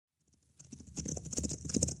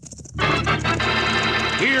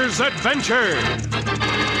Here's adventure.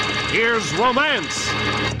 Here's romance.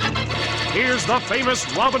 Here's the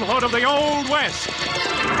famous Robin Hood of the Old West.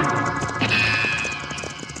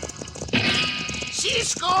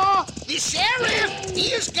 Cisco, the sheriff, he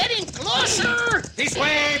is getting closer. This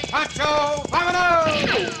way, Pancho,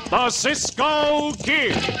 vámonos! The Cisco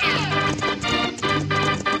Kid.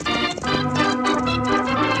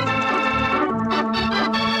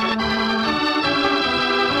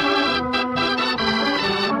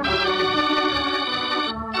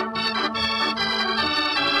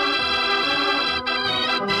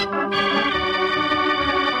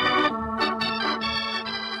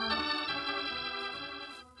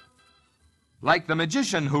 Like the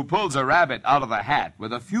magician who pulls a rabbit out of a hat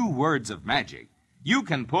with a few words of magic, you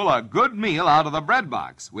can pull a good meal out of the bread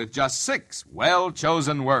box with just 6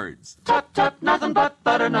 well-chosen words. Tut, tut, nothing but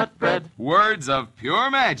butternut bread. Words of pure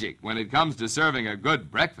magic when it comes to serving a good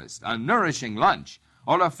breakfast, a nourishing lunch,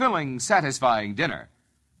 or a filling, satisfying dinner.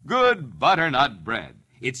 Good butternut bread.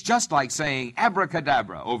 It's just like saying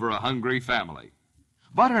abracadabra over a hungry family.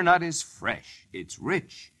 Butternut is fresh, it's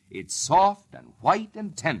rich, it's soft and white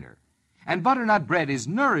and tender. And butternut bread is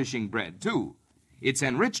nourishing bread, too. It's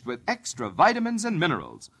enriched with extra vitamins and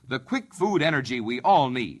minerals, the quick food energy we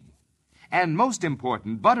all need. And most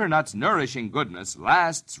important, butternut's nourishing goodness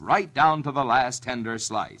lasts right down to the last tender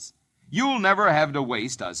slice. You'll never have to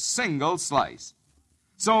waste a single slice.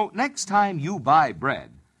 So next time you buy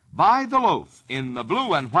bread, buy the loaf in the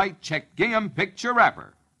blue and white checked gingham picture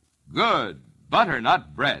wrapper. Good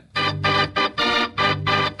butternut bread.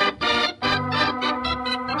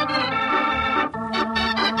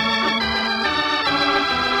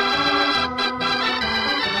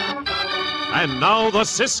 And now the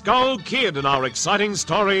Cisco Kid in our exciting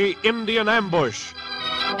story, Indian Ambush.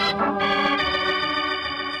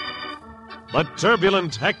 The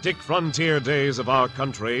turbulent, hectic frontier days of our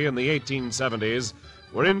country in the 1870s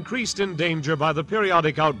were increased in danger by the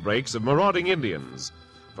periodic outbreaks of marauding Indians.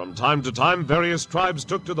 From time to time, various tribes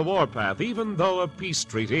took to the warpath, even though a peace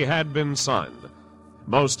treaty had been signed.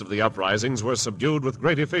 Most of the uprisings were subdued with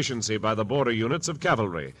great efficiency by the border units of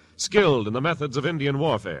cavalry, skilled in the methods of Indian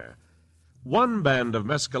warfare. One band of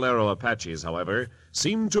Mescalero Apaches, however,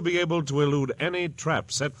 seemed to be able to elude any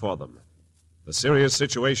trap set for them. The serious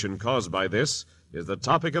situation caused by this is the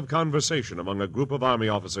topic of conversation among a group of Army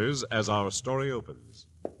officers as our story opens.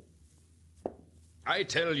 I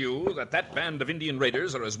tell you that band of Indian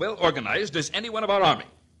raiders are as well organized as any one of our army.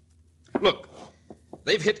 Look,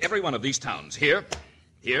 they've hit every one of these towns. Here,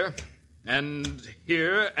 and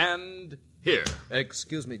here, and here.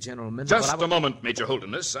 Excuse me, General Minter. Just a moment, Major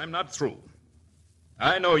Holderness. I'm not through.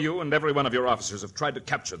 I know you and every one of your officers have tried to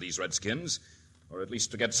capture these redskins, or at least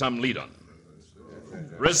to get some lead on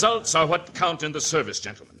them. Results are what count in the service,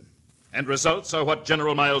 gentlemen. And results are what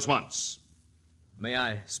General Miles wants. May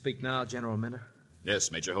I speak now, General Minter?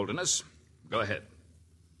 Yes, Major Holderness. Go ahead.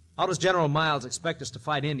 How does General Miles expect us to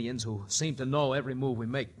fight Indians who seem to know every move we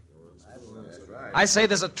make? I say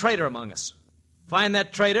there's a traitor among us. Find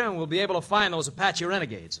that traitor, and we'll be able to find those Apache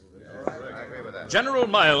renegades. General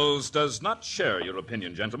Miles does not share your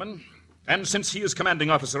opinion, gentlemen. And since he is commanding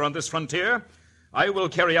officer on this frontier, I will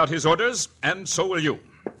carry out his orders, and so will you.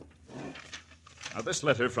 Now, this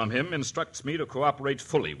letter from him instructs me to cooperate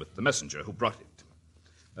fully with the messenger who brought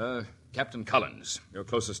it. Captain Collins, you're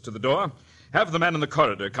closest to the door. Have the man in the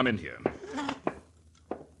corridor come in here.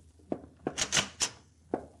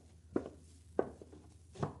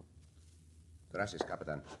 Gracias,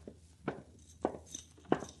 Capitan.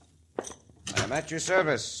 I am at your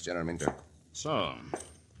service, General Minter. So,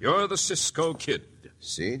 you're the Cisco Kid.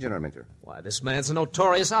 Si, General Minter. Why, this man's a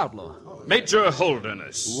notorious outlaw. Major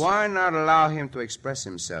Holderness. Why not allow him to express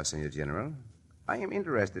himself, Senor General? I am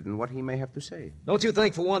interested in what he may have to say. Don't you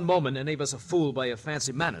think for one moment any of us are fooled by your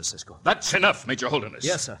fancy manners, Cisco? That's enough, Major Holderness.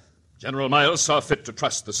 Yes, sir. General Miles saw fit to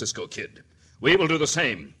trust the Cisco Kid. We will do the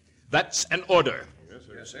same. That's an order.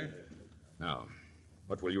 Yes, sir. Now,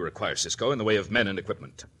 what will you require, Cisco, in the way of men and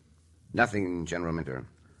equipment? Nothing, General Minter.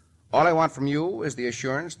 All I want from you is the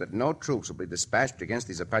assurance that no troops will be dispatched against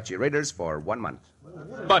these Apache raiders for 1 month.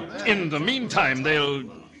 But in the meantime, they'll...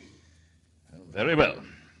 Very well.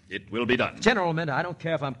 It will be done. General Minter, I don't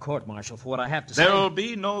care if I'm court-martialed for what I have to say. There'll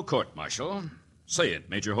be no court-martial. Say it,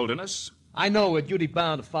 Major Holderness. I know we're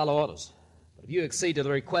duty-bound to follow orders. But if you accede to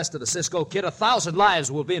the request of the Cisco Kid, 1,000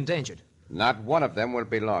 lives will be endangered. Not one of them will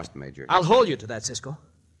be lost, Major. I'll hold you to that, Cisco.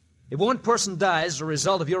 If one person dies as a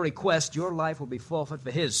result of your request, your life will be forfeit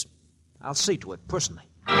for his. I'll see to it personally.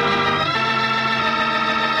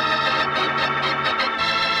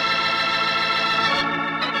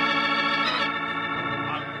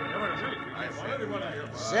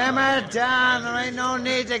 Simmer down. There ain't no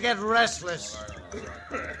need to get restless.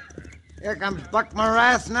 Here comes Buck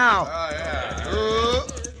Morath now.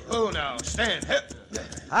 Oh, now, stand.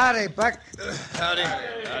 Howdy, Buck. Howdy.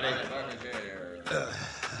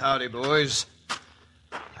 Howdy, boys.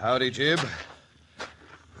 Howdy, Jib.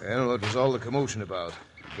 Well, what was all the commotion about?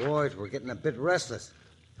 Boys, we're getting a bit restless.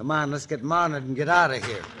 Come on, let's get mounted and get out of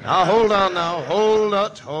here. Now, hold on now. Hold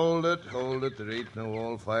it. There ain't no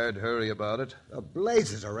all-fired hurry about it. The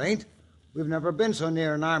blazes there ain't. We've never been so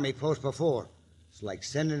near an army post before. It's like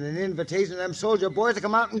sending an invitation to them soldier boys to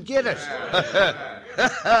come out and get us.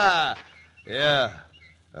 Yeah.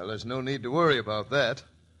 Well, there's no need to worry about that.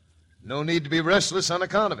 No need to be restless on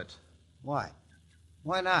account of it. Why?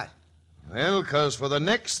 Why not? Well, because for the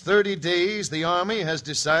next 30 days, the Army has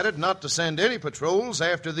decided not to send any patrols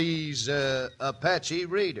after these Apache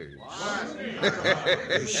raiders.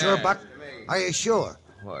 You sure, Buck? Are you sure?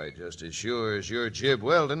 Why, just as sure as you're Jib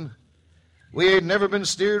Weldon. We ain't never been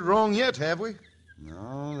steered wrong yet, have we?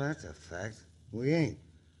 No, that's a fact. We ain't.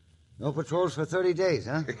 No patrols for 30 days,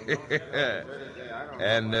 huh?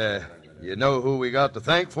 And you know who we got to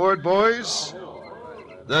thank for it, boys?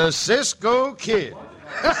 The Cisco Kid.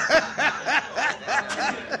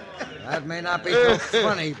 That may not be so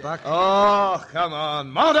funny, Buck. Oh, come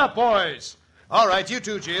on. Mount up, boys. All right, you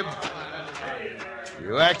too, Jib.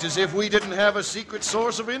 You act as if we didn't have a secret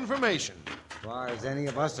source of information. As far as any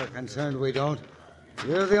of us are concerned, we don't.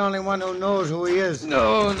 You're the only one who knows who he is.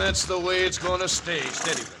 No, and that's the way it's going to stay.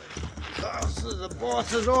 Steady, Billy. This is the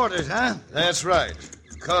boss's orders, huh? That's right.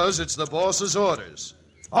 Because it's the boss's orders.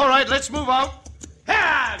 All right, let's move out.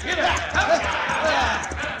 I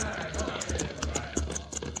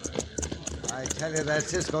tell you, that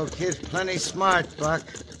Cisco Kid's plenty smart, Buck.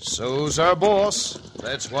 So's our boss.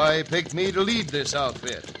 That's why he picked me to lead this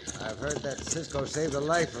outfit. I've heard that Cisco saved the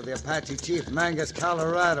life of the Apache chief, Mangus,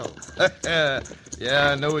 Colorado.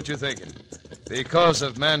 Yeah, I know what you're thinking. Because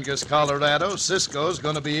of Mangus, Colorado, Cisco's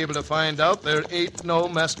going to be able to find out there ain't no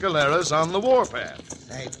mescaleras on the warpath.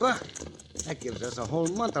 Hey, Buck, that gives us a whole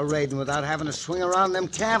month of raiding without having to swing around them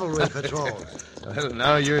cavalry patrols. Well,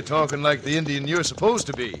 now you're talking like the Indian you're supposed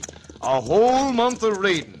to be. A whole month of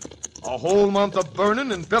raiding. A whole month of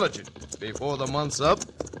burning and pillaging. Before the month's up,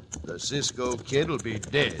 the Cisco Kid will be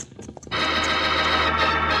dead.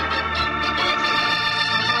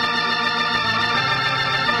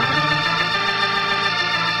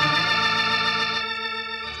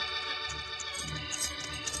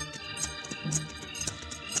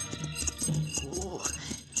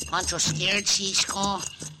 Pancho scared, Cisco?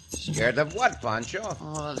 Scared of what, Pancho?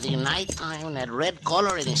 Oh, the nighttime, that red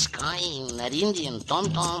color in the sky, and that Indian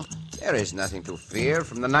tom-tom. There is nothing to fear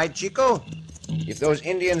from the night, Chico. If those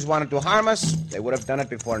Indians wanted to harm us, they would have done it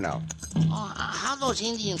before now. Oh, how those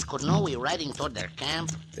Indians could know we're riding toward their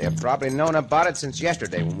camp? They have probably known about it since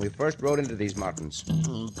yesterday when we first rode into these mountains.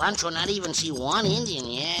 Pancho not even see one Indian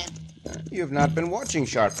yet. You've not been watching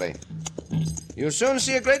sharply. You'll soon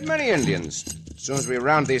see a great many Indians. As soon as we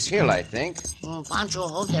round this hill, I think. Pancho,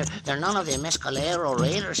 hope they're none of the Mescalero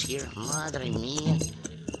raiders here. Madre mia.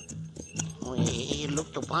 It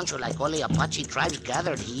looked to Pancho like all the Apache tribes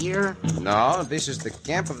gathered here. No, this is the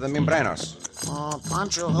camp of the Membranos. Oh,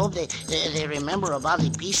 Pancho, hope they remember about the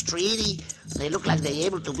peace treaty. They look like they're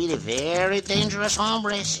able to be the very dangerous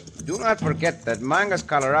hombres. Do not forget that Mangus,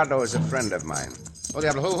 Colorado is a friend of mine. Oh,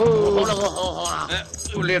 Diablo, hold on.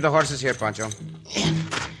 We'll leave the horses here, Pancho.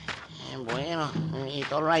 Bueno,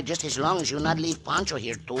 it's all right just as long as you not leave Pancho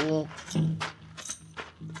here, too.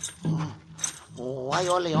 Why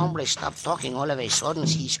all the hombres stop talking all of a sudden,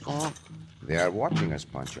 Cisco? They are watching us,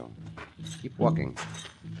 Pancho. Keep walking.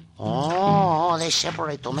 Oh, they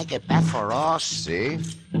separate to make a path for us. See?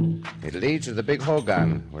 It leads to the big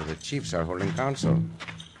hogan, where the chiefs are holding council.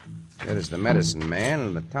 There is the medicine man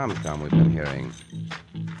and the tom-tom we've been hearing.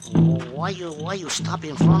 Why you stop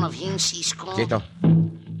in front of him, Cisco? Tito.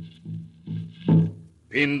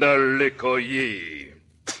 Pindalikoyi.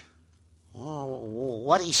 Oh,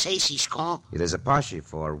 what do he say, Cisco? It is Apache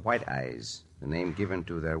for white eyes, the name given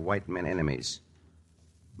to their white men enemies.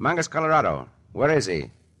 Mangus, Colorado, where is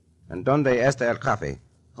he? And donde está el café?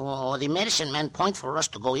 Oh, the medicine man point for us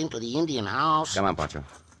to go into the Indian house. Come on, Pancho.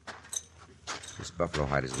 This buffalo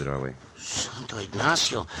hide is the doorway. Santo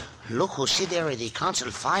Ignacio, look who sit there at the council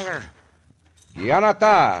fire.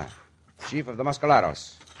 Yanata, chief of the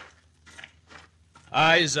Mascalaros.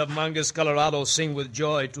 Eyes of Mangus, Colorado sing with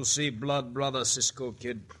joy to see blood brother Cisco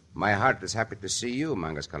Kid. My heart is happy to see you,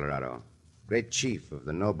 Mangus, Colorado, great chief of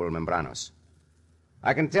the noble Membranos.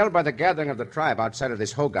 I can tell by the gathering of the tribe outside of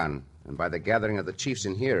this hogan and by the gathering of the chiefs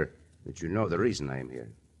in here that you know the reason I am here.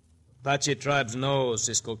 Apache tribes know,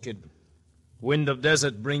 Cisco Kid. Wind of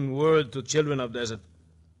desert bring word to children of desert.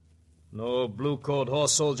 No blue-coat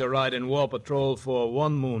horse soldier ride in war patrol for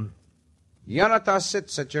 1 moon. Yonata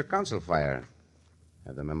sits at your council fire.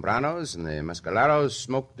 Have the Membranos and the Mescaleros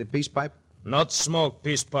smoked the peace pipe? Not smoke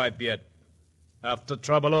peace pipe yet. After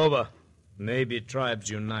trouble over, maybe tribes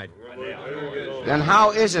unite. Then how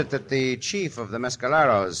is it that the chief of the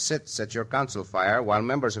Mescaleros sits at your council fire while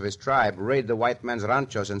members of his tribe raid the white men's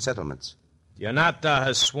ranchos and settlements? Yanata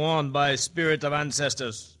has sworn by spirit of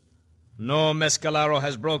ancestors. No Mescalero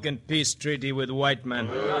has broken peace treaty with white men.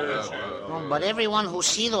 Oh, but everyone who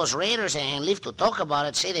see those raiders and live to talk about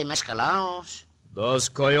it say they mescalaros. Does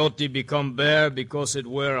coyote become bear because it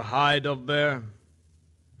wear hide of bear?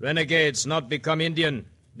 Renegades not become Indian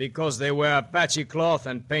because they wear Apache cloth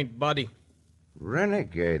and paint body.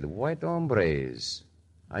 Renegade white hombres.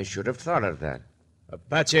 I should have thought of that.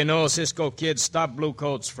 Apache know Cisco Kid stop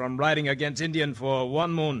bluecoats from riding against Indian for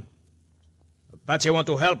 1 moon. Apache want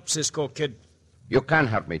to help Cisco Kid. You can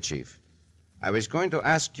help me, Chief. I was going to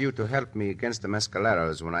ask you to help me against the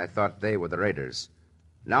Mescaleros when I thought they were the raiders.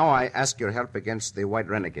 Now I ask your help against the white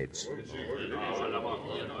renegades.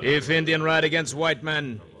 If Indian ride against white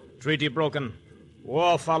man, treaty broken.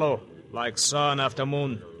 War follow, like sun after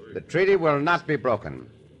moon. The treaty will not be broken.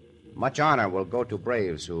 Much honor will go to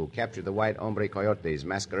braves who captured the white hombre coyotes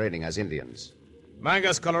masquerading as Indians.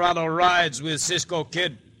 Mangas Colorado rides with Cisco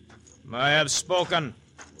Kid. I have spoken.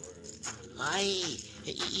 Aye,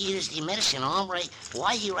 he is the medicine hombre.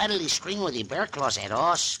 Why he rattle his string with the bear claws at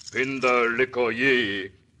us? Pinder liko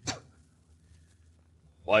ye.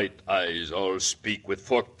 White eyes all speak with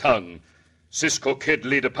forked tongue. Cisco Kid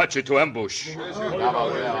lead Apache to ambush.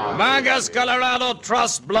 Mangas Colorado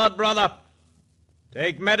trust blood, brother.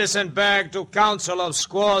 Take medicine bag to council of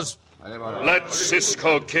squaws. Let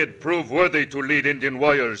Cisco Kid prove worthy to lead Indian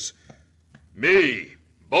warriors. Me,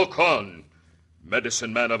 Bokon,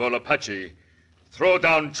 medicine man of all Apache, throw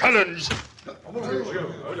down challenge.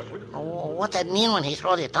 What that mean when he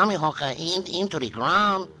throw the tomahawk into the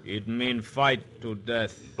ground? It mean fight to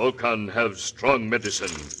death. Bokon have strong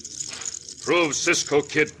medicine. Prove Cisco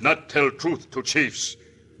Kid not tell truth to chiefs.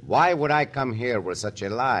 Why would I come here with such a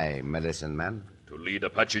lie, medicine man? To lead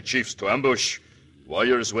Apache chiefs to ambush.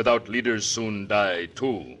 Warriors without leaders soon die,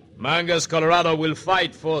 too. Mangas Colorado will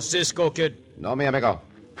fight for Cisco Kid. No, mi amigo.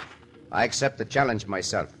 I accept the challenge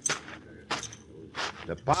myself.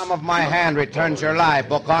 The palm of my hand returns your lie,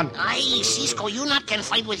 Bokon. Aye, Cisco, you not can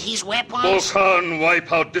fight with his weapons. Bokon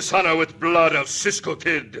wipe out dishonor with blood of Cisco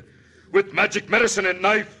Kid. With magic medicine and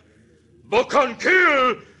knife. Bokon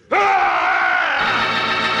kill!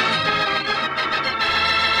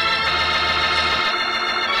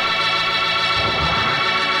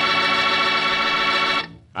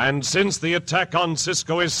 And since the attack on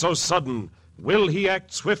Cisco is so sudden, will he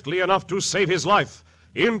act swiftly enough to save his life?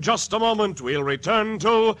 In just a moment, we'll return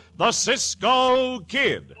to the Cisco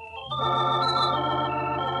Kid.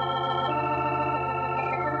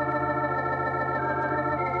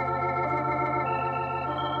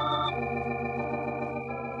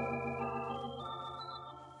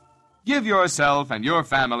 Give yourself and your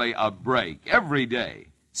family a break every day.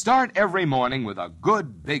 Start every morning with a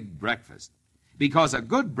good big breakfast. Because a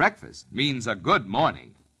good breakfast means a good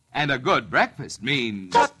morning. And a good breakfast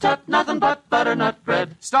means... Tut, tut, nothing but butternut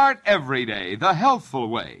bread. Start every day the healthful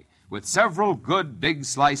way with several good big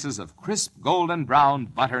slices of crisp golden brown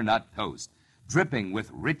butternut toast, dripping with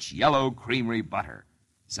rich yellow creamery butter.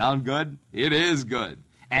 Sound good? It is good.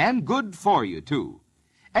 And good for you, too.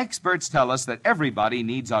 Experts tell us that everybody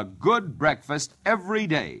needs a good breakfast every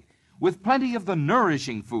day with plenty of the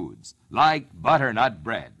nourishing foods like butternut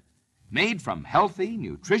bread, made from healthy,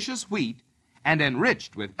 nutritious wheat and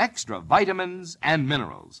enriched with extra vitamins and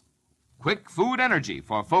minerals. Quick food energy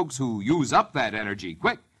for folks who use up that energy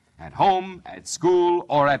quick at home, at school,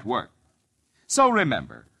 or at work. So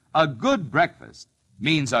remember, a good breakfast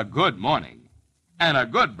means a good morning. And a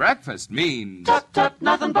good breakfast means... Tut, tut,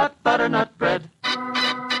 nothing but butternut bread.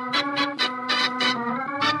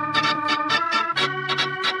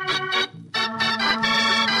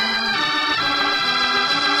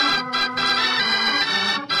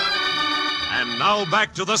 Now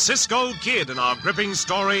back to the Cisco Kid in our gripping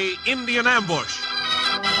story, Indian Ambush.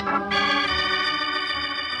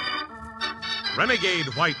 Renegade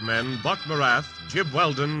white men Buck Marath, Jib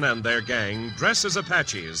Weldon, and their gang dress as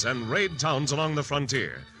Apaches and raid towns along the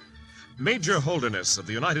frontier. Major Holderness of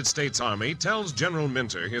the United States Army tells General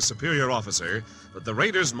Minter, his superior officer, that the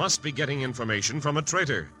raiders must be getting information from a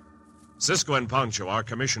traitor. Cisco and Pancho are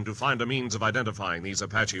commissioned to find a means of identifying these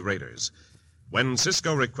Apache raiders. When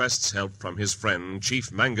Cisco requests help from his friend, Chief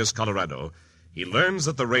Mangus Colorado, he learns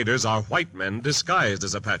that the raiders are white men disguised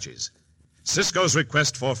as Apaches. Cisco's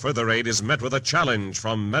request for further aid is met with a challenge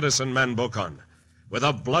from Medicine Man Bocan. With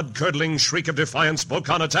a blood-curdling shriek of defiance,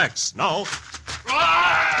 Bocan attacks. Now...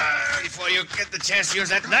 Before you get the chance to use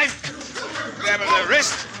that knife, grab him by the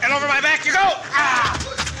wrist, and over my back you go!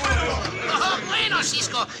 Oh, bueno,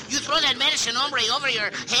 Cisco. You throw that medicine hombre over your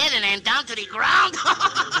head and then down to the ground.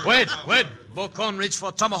 Wait. Bocan reach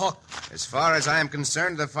for tomahawk. As far as I am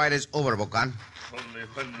concerned, the fight is over, Bocan. Only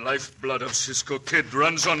when lifeblood of Cisco Kid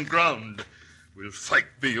runs on ground will fight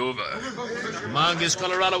be over. Mangus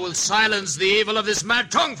Colorado will silence the evil of this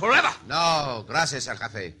mad tongue forever. No, gracias, El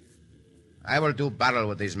Jefe. I will do battle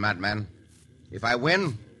with these madmen. If I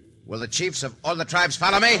win, will the chiefs of all the tribes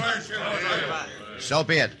follow me? So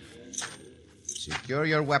be it. Secure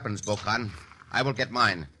your weapons, Bocan. I will get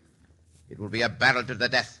mine. It will be a battle to the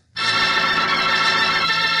death.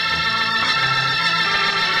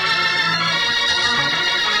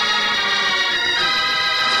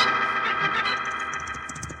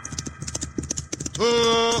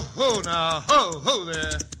 Ho, now. Ho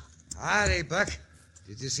there. Howdy, Buck.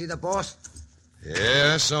 Did you see the boss?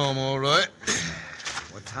 Yeah, I saw him all right.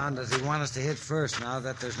 What town does he want us to hit first now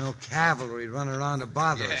that there's no cavalry running around to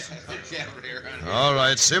bother us? All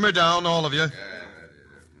right, simmer down, all of you.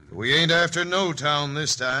 We ain't after no town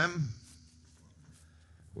this time.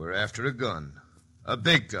 We're after a gun. A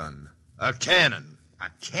big gun. A cannon. A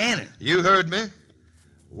cannon? You heard me.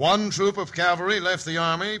 One troop of cavalry left the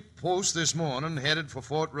army post this morning, headed for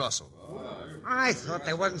Fort Russell. I thought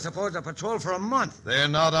they wasn't supposed to patrol for a month. They're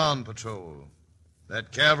not on patrol.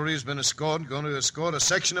 That cavalry's been going to escort a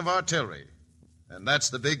section of artillery. And that's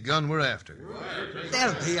the big gun we're after.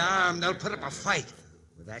 They'll be armed. They'll put up a fight.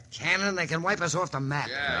 With that cannon, they can wipe us off the map.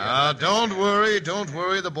 Now, don't worry.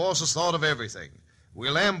 The boss has thought of everything.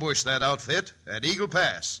 We'll ambush that outfit at Eagle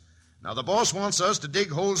Pass. Now, the boss wants us to dig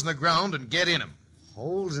holes in the ground and get in them.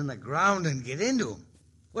 Holes in the ground and get into them?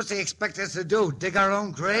 What's he expect us to do, dig our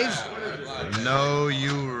own graves? No,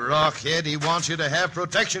 you rockhead. He wants you to have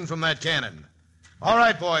protection from that cannon. All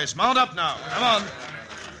right, boys, mount up now. Come on.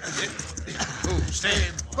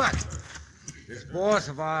 Stand. Buck, this boss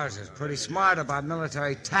of ours is pretty smart about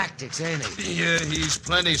military tactics, ain't he? Yeah, he's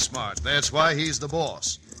plenty smart. That's why he's the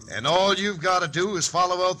boss. And all you've got to do is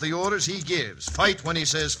follow out the orders he gives. Fight when he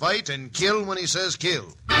says fight and kill when he says kill.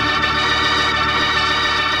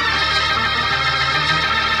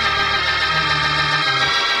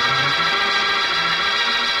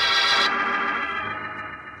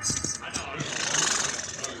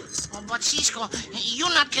 But Cisco, you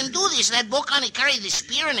not can do this. That Bocan carry the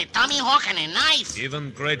spear and a tomahawk and a knife.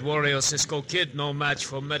 Even great warrior Cisco Kid no match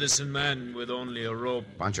for medicine man with only a rope.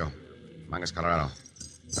 Pancho, Mangus Colorado.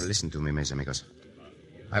 Now listen to me, mis amigos.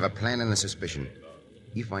 I have a plan and a suspicion.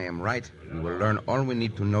 If I am right, we will learn all we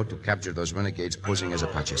need to know to capture those renegades posing as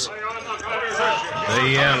Apaches.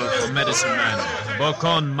 They yell for medicine man.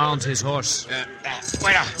 Bocan mount his horse.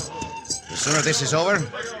 Fuera! The sooner this is over,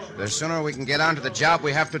 the sooner we can get on to the job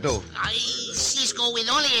we have to do. Ay, Cisco, with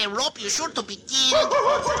only a rope, you're sure to be killed.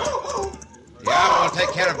 Diablo will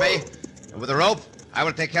take care of me. And with the rope, I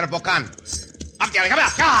will take care of Bocan. Up, Diablo, come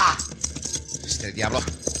out! Ah! Steady, Diablo.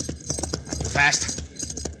 Not too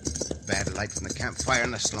fast. Bad light from the campfire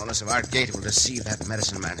and the slowness of our gait will deceive that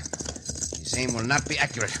medicine man. His aim will not be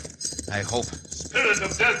accurate. I hope. Spirit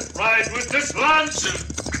of death, ride with this lance.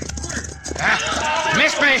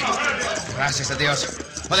 Missed me! Gracias a Dios.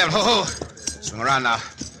 Oh, Diablo, ho, ho. Swing around now.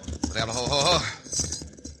 Oh, Diablo, ho, ho, ho.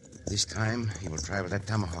 This time, he will try with that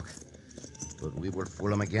tomahawk. But we will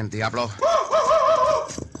fool him again, Diablo.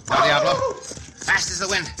 Now, Diablo. Fast as the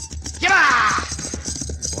wind. Yiba!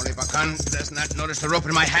 If only Bocan does not notice the rope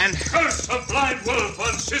in my hand. Curse of blind wolf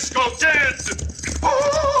on Cisco Kid!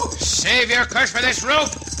 Save your curse for this rope.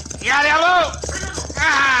 Ya, Diablo!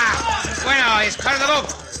 Ah! Bueno, he's cut the rope.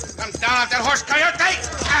 Come down off that horse, coyote!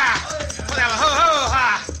 Ah! Oh, Diablo, ho, ho,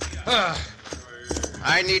 ha!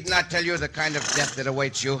 I need not tell you the kind of death that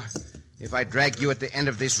awaits you if I drag you at the end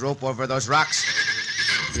of this rope over those rocks.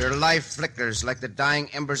 Your life flickers like the dying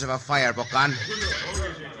embers of a fire, Bocan.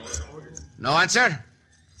 No answer?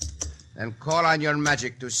 Then call on your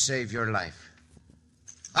magic to save your life.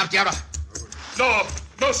 Up, Diablo!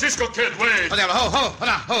 No, Cisco Kid, wait! Oh, Diablo, ho, ho, hold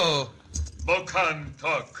on, ho! Bocan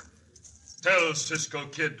talk. Tell Cisco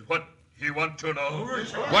Kid what he want to know.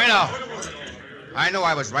 Bueno. I know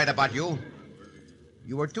I was right about you.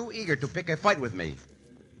 You were too eager to pick a fight with me.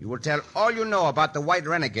 You will tell all you know about the white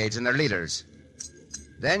renegades and their leaders.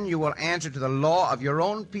 Then you will answer to the law of your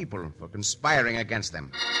own people for conspiring against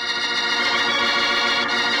them.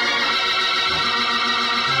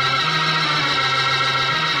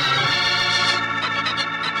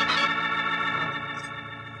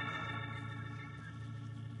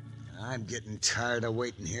 getting tired of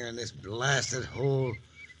waiting here in this blasted hole.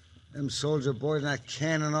 Them soldier boys in that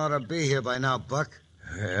cannon ought to be here by now, Buck.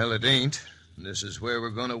 Well, it ain't. This is where we're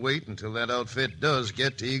going to wait until that outfit does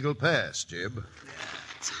get to Eagle Pass, Jib.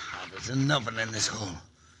 It's hot as an oven in this hole.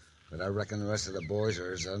 But I reckon the rest of the boys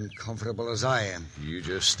are as uncomfortable as I am. You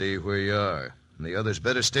just stay where you are. And the others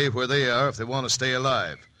better stay where they are if they want to stay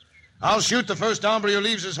alive. I'll shoot the first hombre who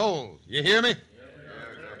leaves his hole. You hear me?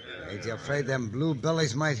 Ain't you afraid them blue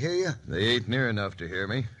bellies might hear you? They ain't near enough to hear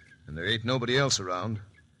me. And there ain't nobody else around.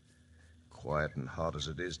 Quiet and hot as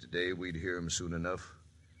it is today, we'd hear 'em soon enough.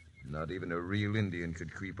 Not even a real Indian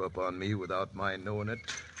could creep up on me without my knowing it.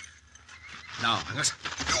 Now, Angus.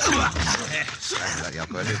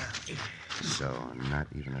 So, not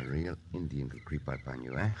even a real Indian could creep up on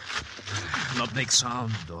you, eh? Not make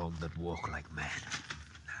sound, dog that walk like man.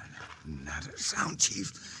 Not a sound,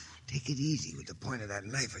 Chief. Take it easy with the point of that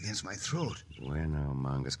knife against my throat. Bueno,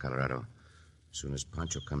 Mangus, Colorado. As soon as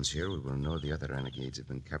Pancho comes here, we will know the other renegades have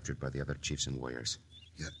been captured by the other chiefs and warriors.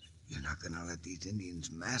 You're not going to let these Indians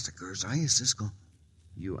massacre us, are you, Cisco?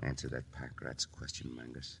 You answer that pack rat's question,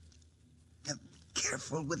 Mangus.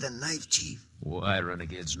 Careful with the knife, Chief. Why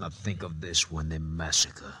renegades not think of this when they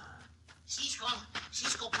massacre?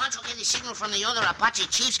 Cisco, Pancho get the signal from the other Apache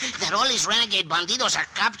chiefs that all these renegade bandidos are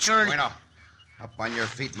captured. Bueno. Up on your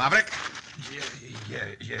feet, Maverick.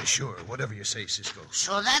 Yeah, sure. Whatever you say, Cisco.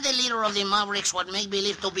 So that the leader of the Mavericks what make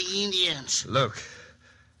believe to be Indians. Look,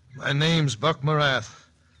 my name's Buck Morath.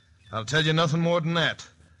 I'll tell you nothing more than that.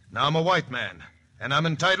 Now, I'm a white man, and I'm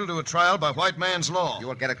entitled to a trial by white man's law. You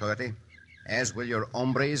will get it, Coyote. As will your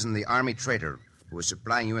hombres and the army traitor who is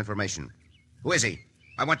supplying you information. Who is he?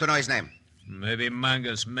 I want to know his name. Maybe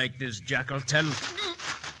Mangus make this jackal tell.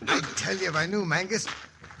 I'd tell you if I knew, Mangus.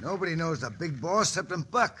 Nobody knows the big boss except him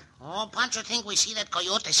Buck. Oh, Pancho think we see that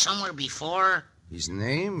coyote somewhere before. His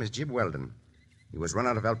name is Jib Weldon. He was run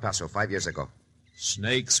out of El Paso 5 years ago.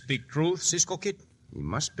 Snakes speak truth, Cisco Kid? He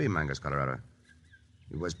must be, Mangus, Colorado.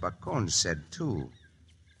 He was Bacon said, too.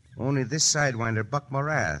 Only this sidewinder, Buck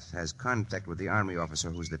Morath, has contact with the army officer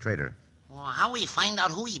who's the traitor. Oh, how we find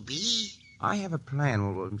out who he be? I have a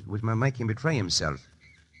plan which might make him betray himself.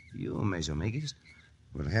 You, mes amigos,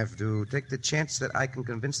 will have to take the chance that I can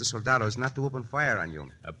convince the soldados not to open fire on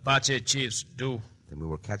you. Apache chiefs do. Then we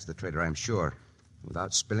will catch the traitor, I'm sure,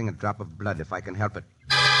 without spilling a drop of blood if I can help it.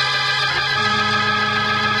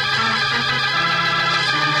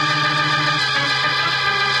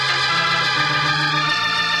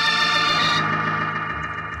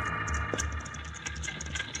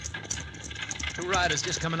 Two riders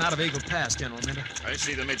just coming out of Eagle Pass, General Minter. I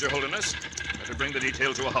see the Major Holiness. Better bring the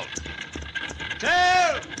detail to a halt.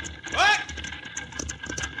 Tail! What?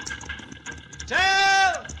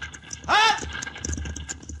 Tail! Up!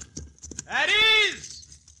 At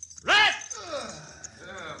ease! Rest!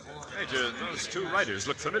 Major, those two riders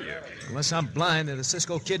look familiar. Unless I'm blind, they're the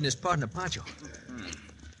Cisco Kid and his partner, Pancho.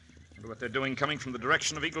 Wonder what they're doing coming from the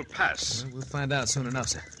direction of Eagle Pass. Well, we'll find out soon enough,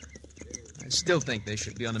 sir. I still think they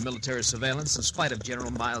should be under military surveillance in spite of General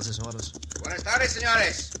Miles's orders. Buenas tardes,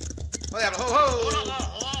 señores. Ho!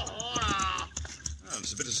 Well,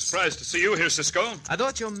 it's a bit of a surprise to see you here, Cisco. I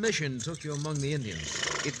thought your mission took you among the Indians.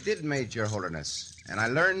 It did, Major Holiness, and I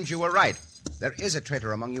learned you were right. There is a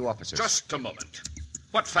traitor among you officers. Just a moment.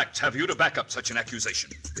 What facts have you to back up such an accusation?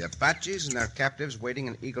 The Apaches and their captives waiting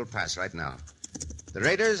in Eagle Pass right now. The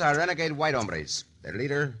raiders are renegade white hombres. Their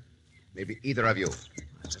leader may be either of you.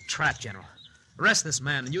 It's a trap, General. Arrest this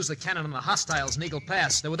man and use the cannon on the hostiles in Eagle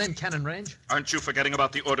Pass. They're within cannon range. Aren't you forgetting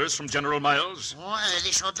about the orders from General Miles? Oh,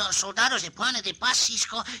 the soldados de Point de Paz,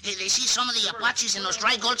 Cisco, they see some of the Apaches in those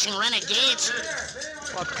dry gulching renegades.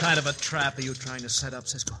 What kind of a trap are you trying to set up,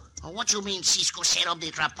 Cisco? Oh, what you mean, Cisco set up the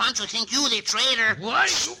trap? Pancho think you the traitor. What?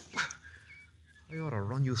 I ought to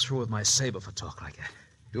run you through with my saber for talk like that.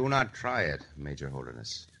 Do not try it, Major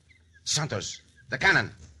Holiness. Santos, the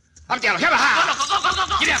cannon. Up, Diablo. Here,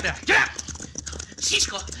 ha! Get out there. Get out!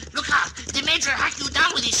 Cisco, look out. The Major hacked you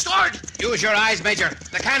down with his sword. Use your eyes, Major.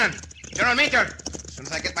 The cannon. General Minter. As soon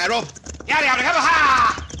as I get my rope. Yeah, Diablo. Here,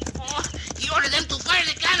 ha! Oh, he ordered them to fire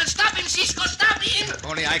the cannon. Stop him, Cisco. Stop him. If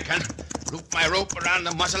only I can loop my rope around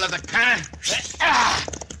the muzzle of the cannon.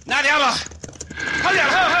 Now, Diablo. Ho!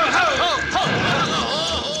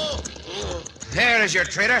 There is your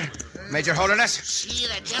traitor, Major Holiness. See,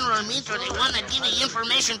 that General Minter, the one that give the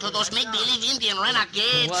information to those make-believe Indian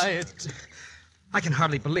renegades. Wyatt, I can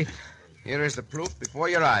hardly believe it. Here is the proof before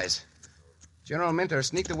your eyes. General Minter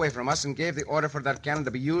sneaked away from us and gave the order for that cannon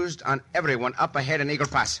to be used on everyone up ahead in Eagle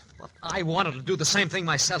Pass. But I wanted to do the same thing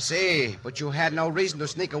myself. See, but you had no reason to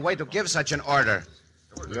sneak away to give such an order.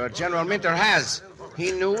 Your General Minter has.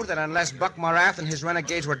 He knew that unless Buck Morath and his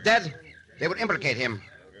renegades were dead, they would implicate him.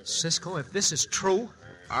 Cisco, if this is true...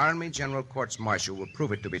 Army General Courts-Martial will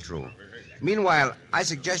prove it to be true. Meanwhile, I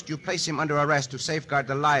suggest you place him under arrest to safeguard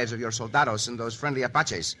the lives of your soldados and those friendly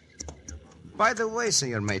Apaches. By the way,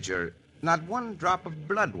 Senor Major, not one drop of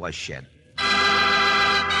blood was shed.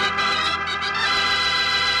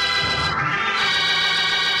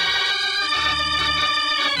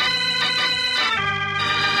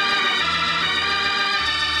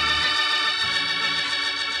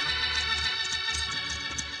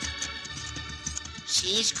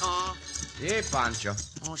 Cisco. Yeah, Pancho.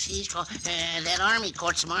 Oh, Cisco, that army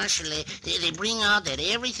courts-martial, they bring out that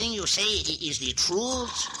everything you say is the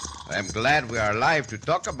truth. I'm glad we are alive to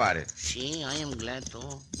talk about it. See, I am glad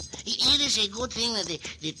too. It is a good thing that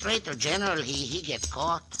the traitor general, he get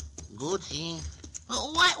caught. Good thing.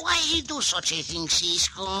 Why he do such a thing,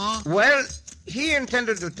 Cisco? Well, he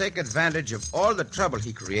intended to take advantage of all the trouble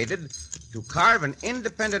he created to carve an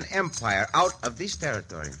independent empire out of this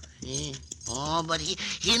territory. Yeah. Oh, but he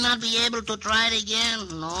not be able to try it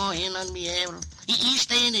again. No, he not be able. He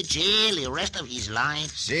stay in the jail the rest of his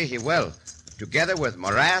life. See, he will, together with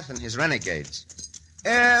Morath and his renegades.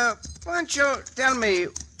 Pancho, tell me,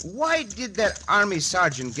 why did that army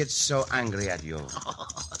sergeant get so angry at you?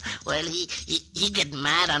 Well, he get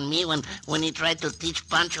mad on me when he tried to teach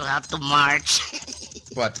Pancho how to march.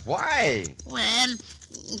 But why? Well,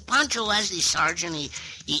 Pancho was the sergeant.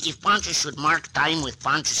 If Pancho should mark time with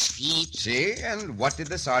Pancho's feet. See, and what did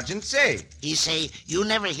the sergeant say? He say, you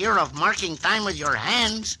never hear of marking time with your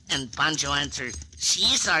hands. And Pancho answered,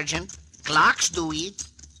 see, Sergeant, clocks do it.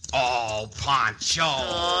 Oh, Pancho.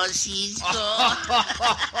 Oh, Cisco.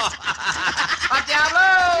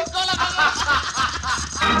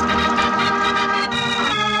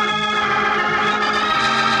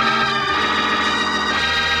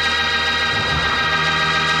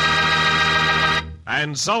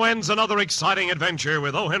 And so ends another exciting adventure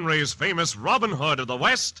with O. Henry's famous Robin Hood of the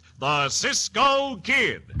West, the Cisco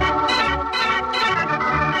Kid.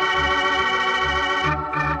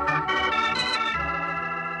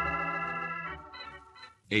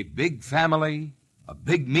 A big family, a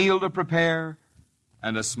big meal to prepare,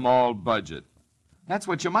 and a small budget. That's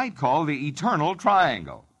what you might call the eternal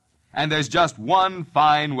triangle. And there's just one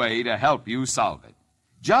fine way to help you solve it.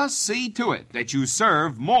 Just see to it that you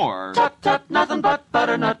serve more... Tut, tut, nothing but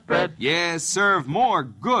butternut bread. Yes, serve more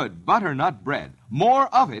good butternut bread. More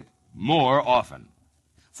of it, more often.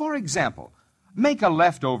 For example, make a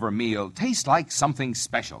leftover meal taste like something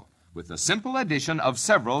special with the simple addition of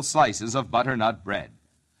several slices of butternut bread.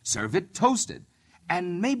 Serve it toasted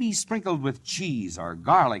and maybe sprinkled with cheese or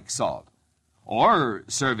garlic salt. Or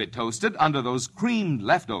serve it toasted under those creamed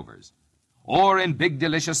leftovers. Or in big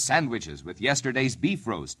delicious sandwiches with yesterday's beef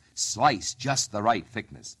roast, sliced just the right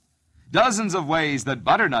thickness. Dozens of ways that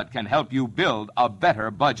butternut can help you build a better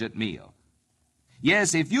budget meal.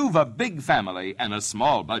 Yes, if you've a big family and a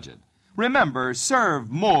small budget, remember, serve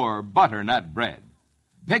more butternut bread.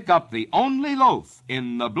 Pick up the only loaf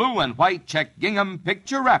in the blue and white check gingham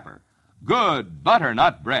picture wrapper. Good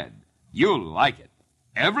butternut bread. You'll like it.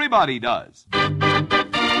 Everybody does.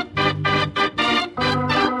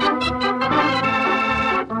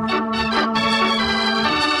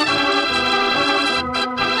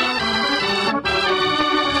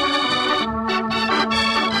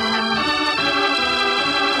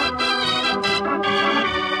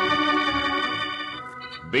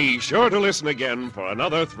 Be sure to listen again for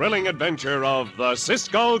another thrilling adventure of the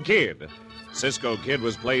Cisco Kid. Cisco Kid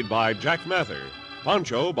was played by Jack Mather,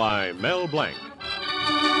 Pancho by Mel Blanc.